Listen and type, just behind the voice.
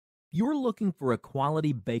you're looking for a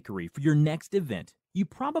quality bakery for your next event, you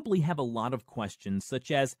probably have a lot of questions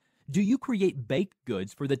such as, do you create baked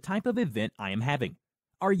goods for the type of event I am having?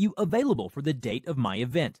 Are you available for the date of my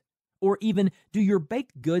event? Or even, do your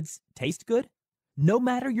baked goods taste good? No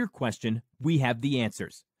matter your question, we have the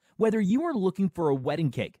answers. Whether you are looking for a wedding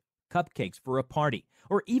cake, cupcakes for a party,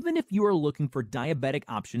 or even if you are looking for diabetic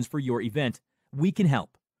options for your event, we can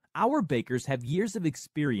help. Our bakers have years of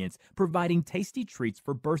experience providing tasty treats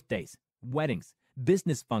for birthdays, weddings,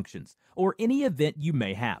 business functions, or any event you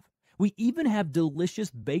may have. We even have delicious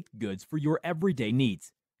baked goods for your everyday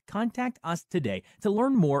needs. Contact us today to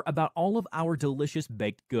learn more about all of our delicious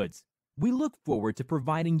baked goods. We look forward to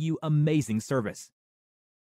providing you amazing service.